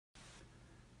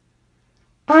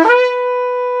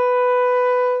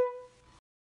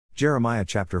Jeremiah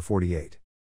chapter 48.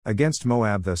 Against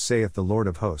Moab thus saith the Lord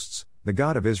of hosts, the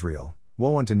God of Israel,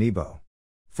 woe unto Nebo!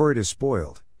 For it is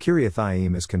spoiled,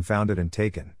 Kiriathaim is confounded and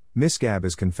taken, Misgab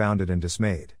is confounded and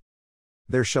dismayed.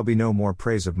 There shall be no more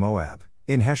praise of Moab,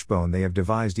 in Heshbon they have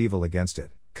devised evil against it,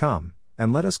 come,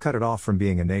 and let us cut it off from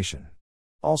being a nation.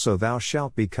 Also thou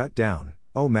shalt be cut down,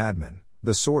 O madman,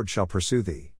 the sword shall pursue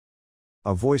thee.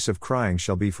 A voice of crying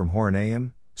shall be from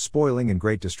Horonaim, spoiling and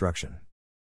great destruction.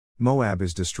 Moab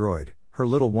is destroyed, her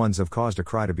little ones have caused a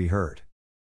cry to be heard.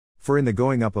 For in the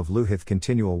going up of Luhith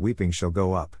continual weeping shall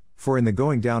go up, for in the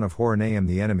going down of Horonaim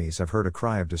the enemies have heard a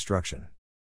cry of destruction.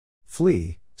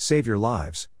 Flee, save your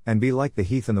lives, and be like the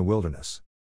heath in the wilderness.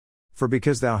 For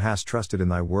because thou hast trusted in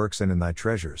thy works and in thy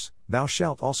treasures, thou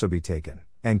shalt also be taken,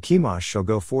 and Chemosh shall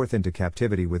go forth into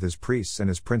captivity with his priests and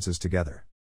his princes together.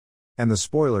 And the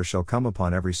spoiler shall come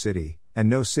upon every city, and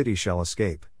no city shall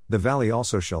escape, the valley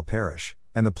also shall perish,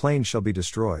 and the plain shall be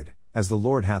destroyed, as the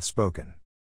Lord hath spoken.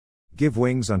 Give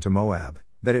wings unto Moab,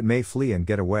 that it may flee and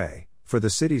get away, for the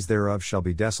cities thereof shall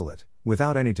be desolate,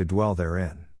 without any to dwell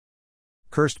therein.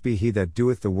 Cursed be he that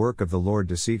doeth the work of the Lord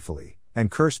deceitfully,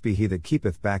 and cursed be he that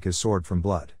keepeth back his sword from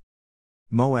blood.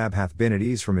 Moab hath been at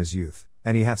ease from his youth,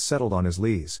 and he hath settled on his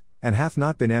lees, and hath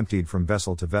not been emptied from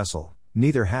vessel to vessel,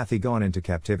 neither hath he gone into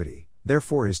captivity,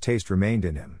 therefore his taste remained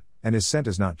in him, and his scent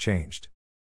is not changed.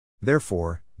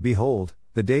 Therefore, behold,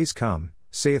 the days come,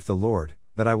 saith the Lord,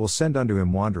 that I will send unto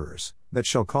him wanderers, that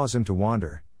shall cause him to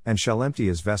wander, and shall empty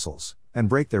his vessels, and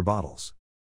break their bottles.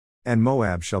 And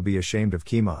Moab shall be ashamed of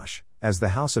Chemosh, as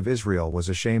the house of Israel was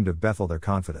ashamed of Bethel their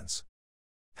confidence.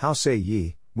 How say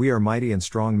ye, we are mighty and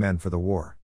strong men for the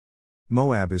war?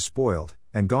 Moab is spoiled,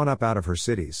 and gone up out of her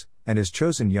cities, and his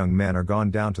chosen young men are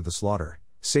gone down to the slaughter,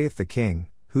 saith the King,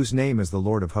 whose name is the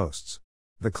Lord of hosts.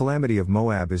 The calamity of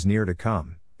Moab is near to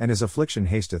come, and his affliction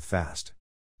hasteth fast.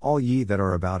 All ye that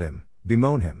are about him,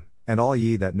 bemoan him, and all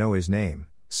ye that know his name,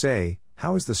 say,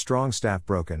 how is the strong staff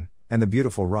broken, and the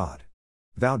beautiful rod?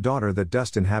 Thou daughter that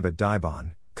dost inhabit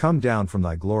Dibon, come down from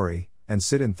thy glory, and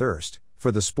sit in thirst,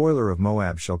 for the spoiler of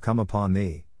Moab shall come upon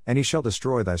thee, and he shall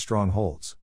destroy thy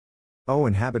strongholds. O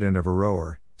inhabitant of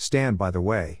Aroer, stand by the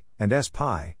way, and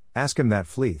Espi, ask him that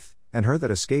fleeth, and her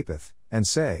that escapeth, and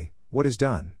say, what is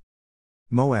done?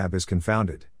 Moab is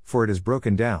confounded, for it is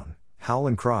broken down, howl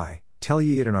and cry, tell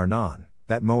ye it in Arnon,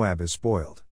 that Moab is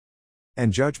spoiled.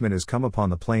 And judgment is come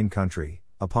upon the plain country,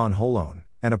 upon Holon,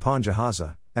 and upon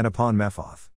Jahaza, and upon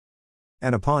Mephoth,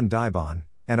 and upon Dibon,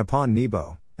 and upon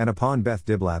Nebo, and upon Beth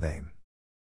Diblathaim,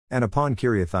 and upon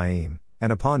Kiriathaim,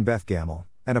 and upon Beth Gamel,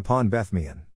 and upon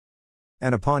Bethmeon,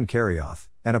 and upon Kerioth,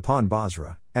 and upon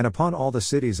Bozrah, and upon all the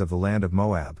cities of the land of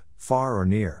Moab, far or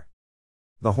near.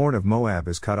 The horn of Moab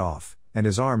is cut off, and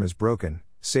his arm is broken,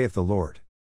 saith the Lord.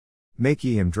 Make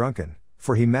ye him drunken,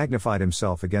 for he magnified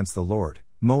himself against the Lord.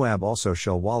 Moab also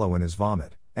shall wallow in his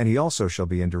vomit, and he also shall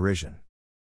be in derision.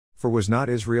 For was not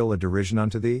Israel a derision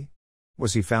unto thee?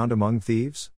 Was he found among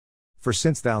thieves? For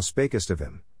since thou spakest of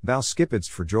him, thou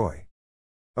skippedst for joy.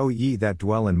 O ye that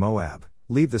dwell in Moab,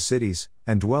 leave the cities,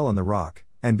 and dwell on the rock,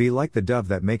 and be like the dove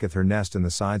that maketh her nest in the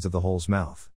sides of the hole's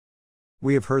mouth.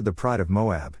 We have heard the pride of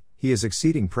Moab, he is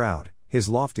exceeding proud, his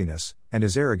loftiness, and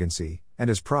his arrogancy, and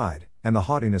his pride, and the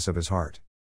haughtiness of his heart.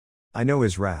 I know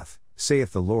his wrath,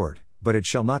 saith the Lord, but it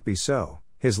shall not be so,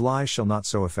 his lies shall not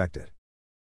so affect it.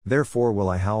 Therefore will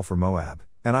I howl for Moab,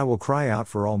 and I will cry out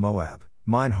for all Moab,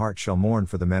 mine heart shall mourn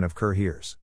for the men of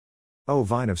Kirheres. O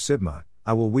vine of Sibmah,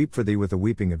 I will weep for thee with the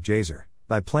weeping of Jazer,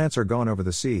 thy plants are gone over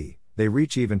the sea, they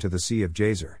reach even to the sea of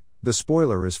Jazer, the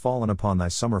spoiler is fallen upon thy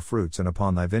summer fruits and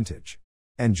upon thy vintage.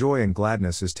 And joy and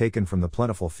gladness is taken from the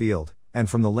plentiful field, and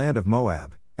from the land of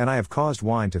Moab, and I have caused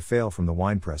wine to fail from the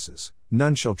winepresses,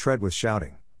 none shall tread with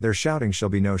shouting, their shouting shall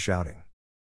be no shouting.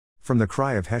 From the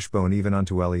cry of Heshbon even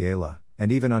unto Elealeh,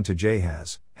 and even unto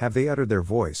Jahaz, have they uttered their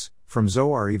voice, from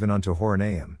Zoar even unto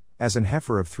Horonaim, as an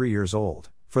heifer of 3 years old,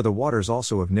 for the waters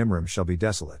also of Nimrim shall be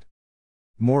desolate.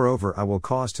 Moreover I will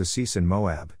cause to cease in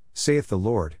Moab, saith the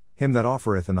Lord, him that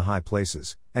offereth in the high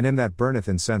places, and him that burneth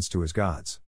incense to his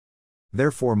gods.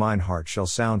 Therefore mine heart shall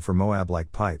sound for Moab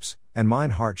like pipes, and mine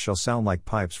heart shall sound like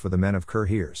pipes for the men of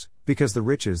Kirheres, because the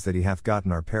riches that he hath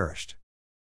gotten are perished.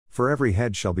 For every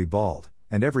head shall be bald,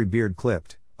 and every beard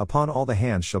clipped, upon all the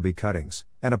hands shall be cuttings,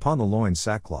 and upon the loins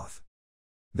sackcloth.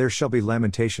 There shall be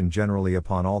lamentation generally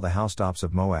upon all the housetops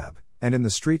of Moab, and in the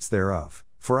streets thereof,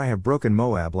 for I have broken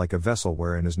Moab like a vessel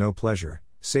wherein is no pleasure,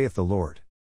 saith the Lord.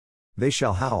 They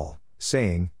shall howl,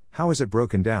 saying, how is it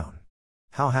broken down?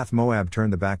 How hath Moab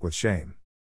turned the back with shame?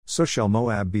 So shall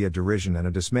Moab be a derision and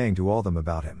a dismaying to all them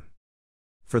about him.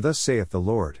 For thus saith the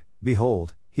Lord,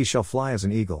 behold, he shall fly as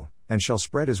an eagle, and shall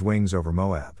spread his wings over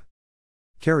Moab.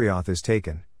 Kerioth is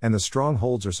taken, and the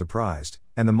strongholds are surprised,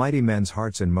 and the mighty men's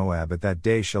hearts in Moab at that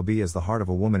day shall be as the heart of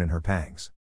a woman in her pangs.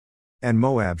 And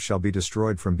Moab shall be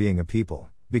destroyed from being a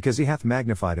people, because he hath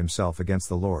magnified himself against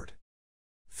the Lord.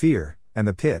 Fear, and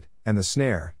the pit, and the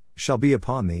snare, shall be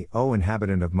upon thee, O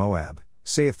inhabitant of Moab,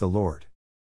 saith the Lord.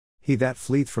 He that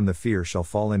fleeth from the fear shall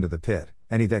fall into the pit,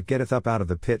 and he that getteth up out of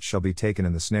the pit shall be taken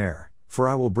in the snare, for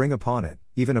I will bring upon it,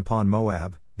 even upon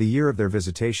Moab, the year of their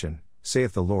visitation,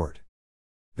 saith the Lord.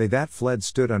 They that fled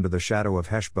stood under the shadow of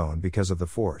Heshbon because of the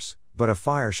force, but a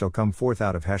fire shall come forth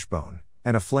out of Heshbon,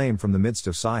 and a flame from the midst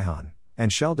of Sihon,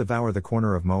 and shall devour the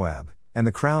corner of Moab, and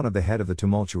the crown of the head of the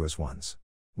tumultuous ones.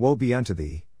 Woe be unto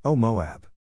thee, O Moab!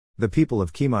 The people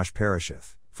of Chemosh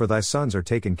perisheth, for thy sons are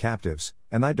taken captives,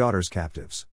 and thy daughters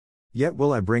captives. Yet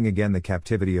will I bring again the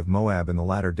captivity of Moab in the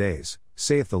latter days,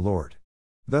 saith the Lord.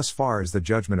 Thus far is the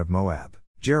judgment of Moab.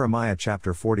 Jeremiah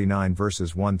chapter 49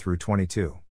 verses 1 through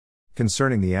 22.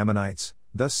 Concerning the Ammonites,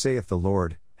 thus saith the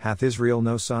Lord, hath Israel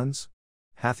no sons?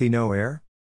 Hath he no heir?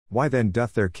 Why then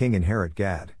doth their king inherit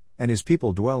Gad, and his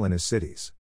people dwell in his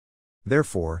cities?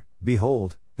 Therefore,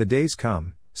 behold, the days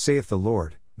come, saith the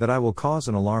Lord, that I will cause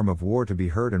an alarm of war to be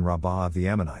heard in Rabbah of the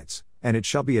Ammonites, and it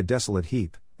shall be a desolate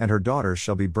heap, and her daughters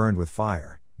shall be burned with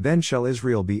fire. Then shall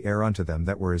Israel be heir unto them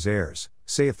that were his heirs,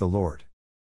 saith the Lord.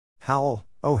 Howl,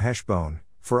 O Heshbon,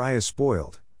 for I is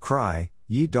spoiled, cry,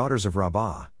 ye daughters of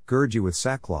Rabbah, gird you with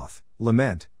sackcloth,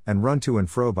 lament, and run to and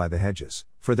fro by the hedges,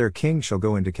 for their king shall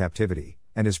go into captivity,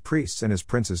 and his priests and his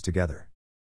princes together.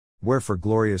 Wherefore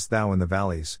gloriest thou in the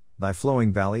valleys, thy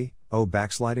flowing valley, O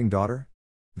backsliding daughter?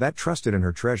 That trusted in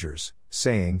her treasures,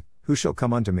 saying, who shall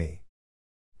come unto me?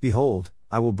 Behold,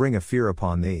 I will bring a fear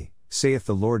upon thee, saith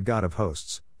the Lord God of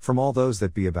hosts, from all those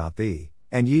that be about thee,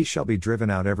 and ye shall be driven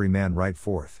out every man right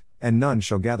forth, and none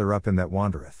shall gather up him that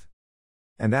wandereth.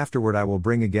 And afterward I will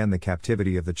bring again the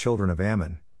captivity of the children of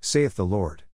Ammon, saith the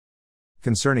Lord.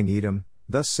 Concerning Edom,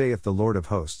 thus saith the Lord of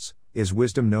hosts, is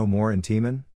wisdom no more in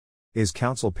Teman? Is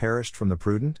counsel perished from the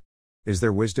prudent? Is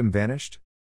their wisdom vanished?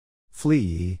 Flee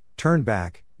ye, turn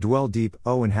back, dwell deep,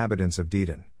 O inhabitants of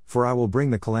Dedan, for I will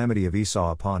bring the calamity of Esau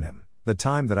upon him, the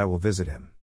time that I will visit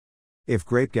him. If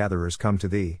grape gatherers come to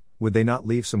thee, would they not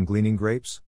leave some gleaning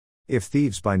grapes? If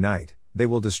thieves by night, they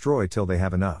will destroy till they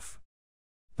have enough.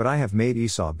 But I have made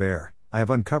Esau bare, I have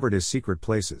uncovered his secret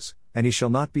places, and he shall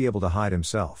not be able to hide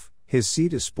himself. His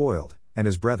seed is spoiled, and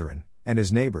his brethren, and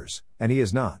his neighbors, and he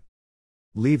is not.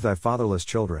 Leave thy fatherless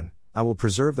children, I will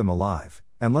preserve them alive,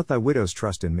 and let thy widows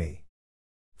trust in me.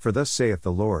 For thus saith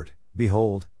the Lord,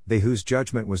 behold, they whose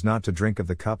judgment was not to drink of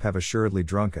the cup have assuredly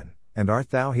drunken, and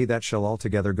art thou he that shall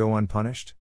altogether go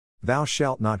unpunished? Thou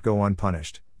shalt not go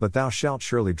unpunished, but thou shalt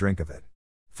surely drink of it.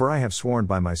 For I have sworn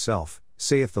by myself,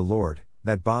 saith the Lord,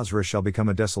 that Bozrah shall become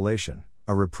a desolation,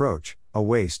 a reproach, a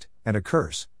waste, and a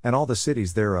curse, and all the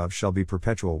cities thereof shall be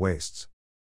perpetual wastes.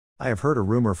 I have heard a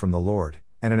rumor from the Lord,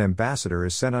 and an ambassador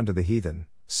is sent unto the heathen,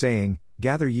 saying,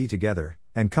 gather ye together,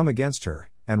 and come against her,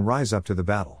 and rise up to the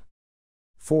battle.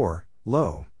 For,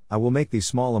 lo, I will make thee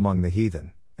small among the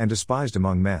heathen, and despised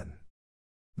among men.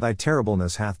 Thy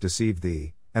terribleness hath deceived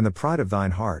thee, and the pride of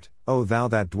thine heart, O thou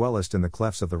that dwellest in the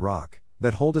clefts of the rock,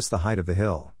 that holdest the height of the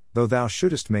hill, though thou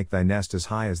shouldest make thy nest as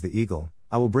high as the eagle,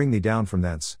 I will bring thee down from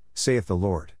thence, saith the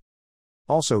Lord.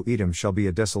 Also Edom shall be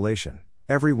a desolation,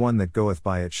 every one that goeth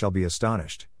by it shall be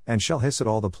astonished, and shall hiss at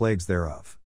all the plagues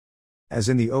thereof. As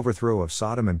in the overthrow of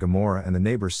Sodom and Gomorrah and the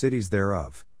neighbor cities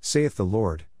thereof, saith the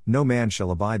Lord, no man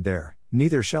shall abide there,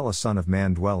 neither shall a son of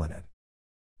man dwell in it.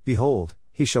 Behold,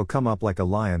 he shall come up like a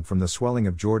lion from the swelling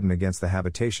of Jordan against the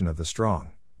habitation of the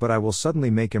strong, but I will suddenly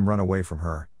make him run away from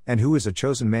her, and who is a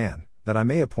chosen man, that I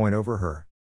may appoint over her?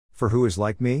 For who is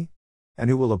like me? And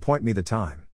who will appoint me the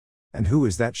time? And who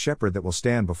is that shepherd that will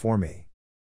stand before me?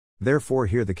 Therefore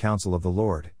hear the counsel of the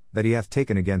Lord, that he hath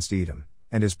taken against Edom,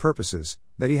 and his purposes,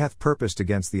 that he hath purposed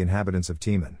against the inhabitants of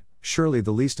Teman. Surely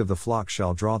the least of the flock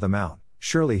shall draw them out,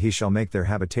 surely he shall make their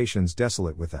habitations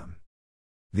desolate with them.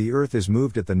 The earth is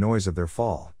moved at the noise of their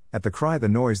fall, at the cry the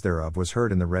noise thereof was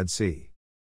heard in the Red Sea.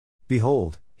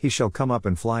 Behold, he shall come up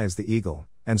and fly as the eagle,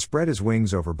 and spread his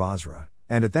wings over Bozrah,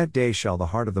 and at that day shall the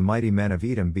heart of the mighty men of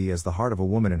Edom be as the heart of a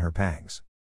woman in her pangs.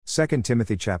 2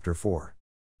 Timothy chapter 4.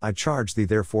 I charge thee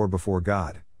therefore before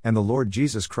God, and the Lord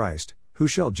Jesus Christ, who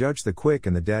shall judge the quick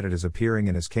and the dead at his appearing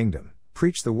in his kingdom,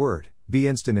 preach the word, be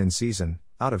instant in season,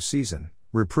 out of season,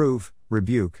 reprove,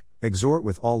 rebuke, exhort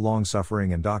with all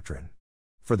longsuffering and doctrine.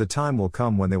 For the time will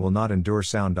come when they will not endure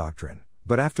sound doctrine,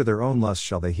 but after their own lust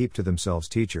shall they heap to themselves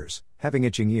teachers, having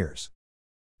itching ears.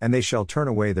 And they shall turn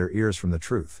away their ears from the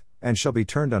truth, and shall be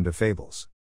turned unto fables.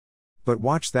 But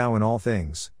watch thou in all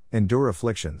things, endure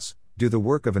afflictions, Do the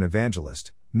work of an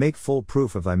evangelist, make full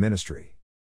proof of thy ministry.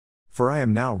 For I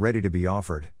am now ready to be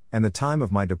offered, and the time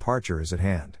of my departure is at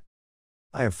hand.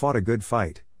 I have fought a good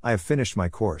fight, I have finished my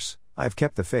course, I have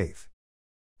kept the faith.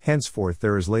 Henceforth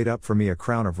there is laid up for me a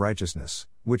crown of righteousness,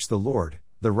 which the Lord,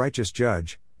 the righteous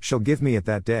judge, shall give me at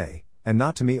that day, and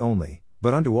not to me only,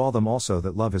 but unto all them also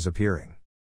that love his appearing.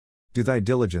 Do thy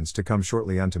diligence to come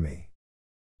shortly unto me.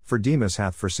 For Demas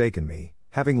hath forsaken me,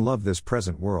 having loved this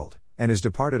present world, and is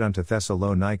departed unto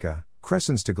Thessalonica,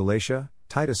 Crescens to Galatia,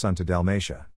 Titus unto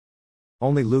Dalmatia.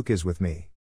 Only Luke is with me.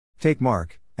 Take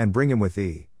Mark, and bring him with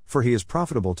thee, for he is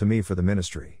profitable to me for the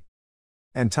ministry.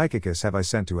 And Tychicus have I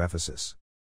sent to Ephesus.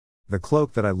 The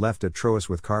cloak that I left at Troas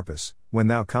with Carpus, when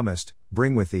thou comest,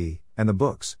 bring with thee, and the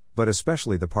books, but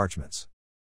especially the parchments.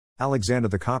 Alexander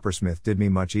the coppersmith did me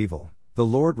much evil, the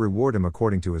Lord reward him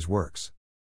according to his works.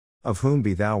 Of whom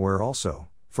be thou ware also,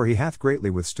 for he hath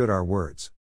greatly withstood our words.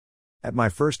 At my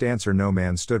first answer no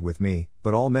man stood with me,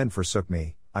 but all men forsook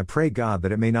me. I pray God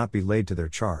that it may not be laid to their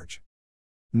charge.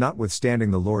 Notwithstanding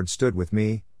the Lord stood with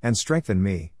me, and strengthened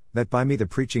me, that by me the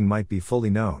preaching might be fully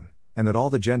known, and that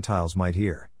all the Gentiles might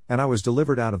hear, and I was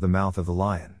delivered out of the mouth of the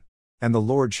lion. And the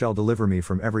Lord shall deliver me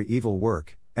from every evil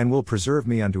work, and will preserve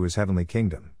me unto his heavenly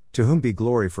kingdom, to whom be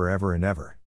glory forever and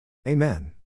ever.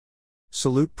 Amen.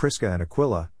 Salute Prisca and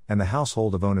Aquila, and the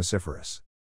household of Onesiphorus.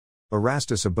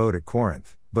 Erastus abode at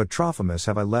Corinth, but Trophimus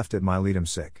have I left at Miletum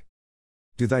sick.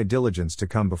 Do thy diligence to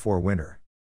come before winter.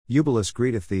 Eubulus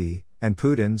greeteth thee, and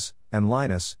Pudens, and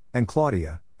Linus, and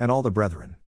Claudia, and all the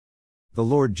brethren. The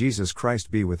Lord Jesus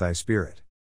Christ be with thy spirit.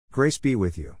 Grace be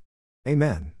with you.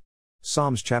 Amen.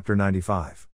 Psalms chapter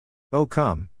 95. O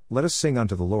come, let us sing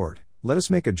unto the Lord, let us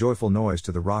make a joyful noise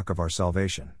to the rock of our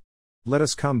salvation. Let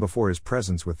us come before his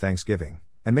presence with thanksgiving,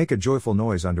 and make a joyful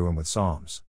noise unto him with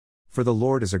psalms. For the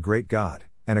Lord is a great God,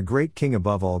 and a great King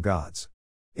above all gods.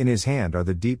 In his hand are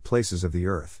the deep places of the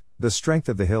earth, the strength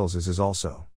of the hills is his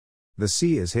also. The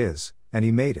sea is his, and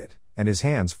he made it, and his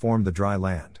hands formed the dry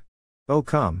land. O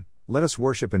come, let us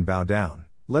worship and bow down,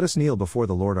 let us kneel before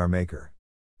the Lord our Maker.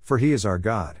 For he is our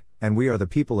God, and we are the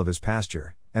people of his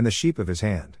pasture, and the sheep of his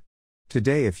hand.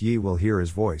 Today if ye will hear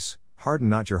his voice, harden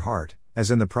not your heart,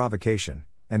 as in the provocation,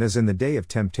 and as in the day of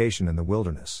temptation in the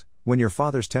wilderness, when your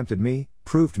fathers tempted me,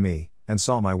 proved me, and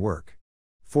saw my work.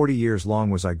 40 years long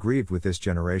was I grieved with this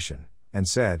generation, and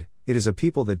said, It is a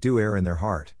people that do err in their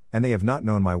heart, and they have not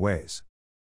known my ways.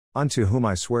 Unto whom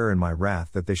I swear in my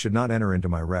wrath that they should not enter into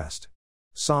my rest.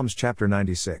 Psalms chapter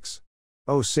 96.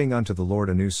 O sing unto the Lord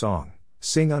a new song,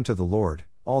 sing unto the Lord,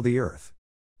 all the earth.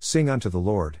 Sing unto the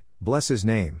Lord, bless his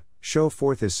name, show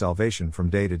forth his salvation from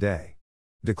day to day.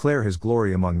 Declare his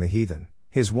glory among the heathen,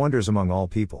 his wonders among all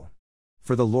people.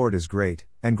 For the Lord is great,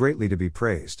 and greatly to be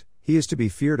praised, he is to be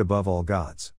feared above all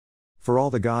gods. For all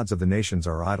the gods of the nations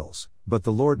are idols, but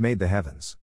the Lord made the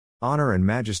heavens. Honor and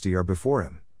majesty are before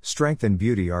him, strength and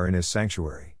beauty are in his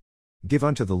sanctuary. Give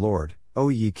unto the Lord, O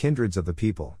ye kindreds of the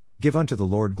people, give unto the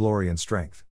Lord glory and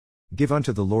strength. Give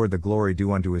unto the Lord the glory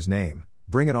due unto his name,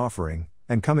 bring an offering,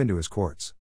 and come into his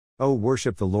courts. O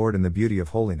worship the Lord in the beauty of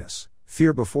holiness,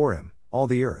 fear before him, all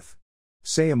the earth.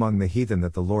 Say among the heathen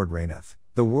that the Lord reigneth,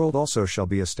 the world also shall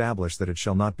be established that it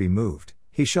shall not be moved,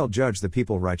 he shall judge the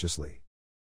people righteously.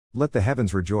 Let the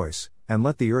heavens rejoice, and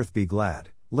let the earth be glad,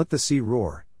 let the sea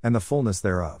roar, and the fullness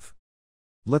thereof.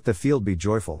 Let the field be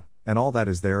joyful, and all that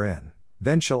is therein,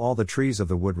 then shall all the trees of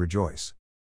the wood rejoice.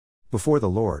 Before the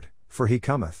Lord, for he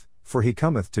cometh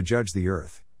to judge the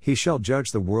earth, he shall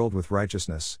judge the world with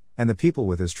righteousness, and the people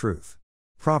with his truth.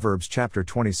 Proverbs chapter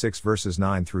 26 verses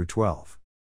 9 through 12.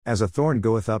 As a thorn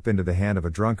goeth up into the hand of a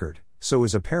drunkard, so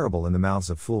is a parable in the mouths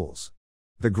of fools.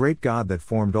 The great God that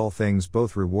formed all things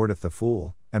both rewardeth the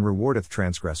fool, and rewardeth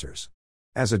transgressors.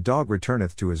 As a dog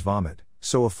returneth to his vomit,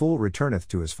 so a fool returneth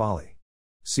to his folly.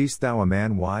 Seest thou a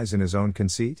man wise in his own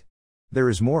conceit? There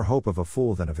is more hope of a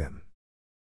fool than of him.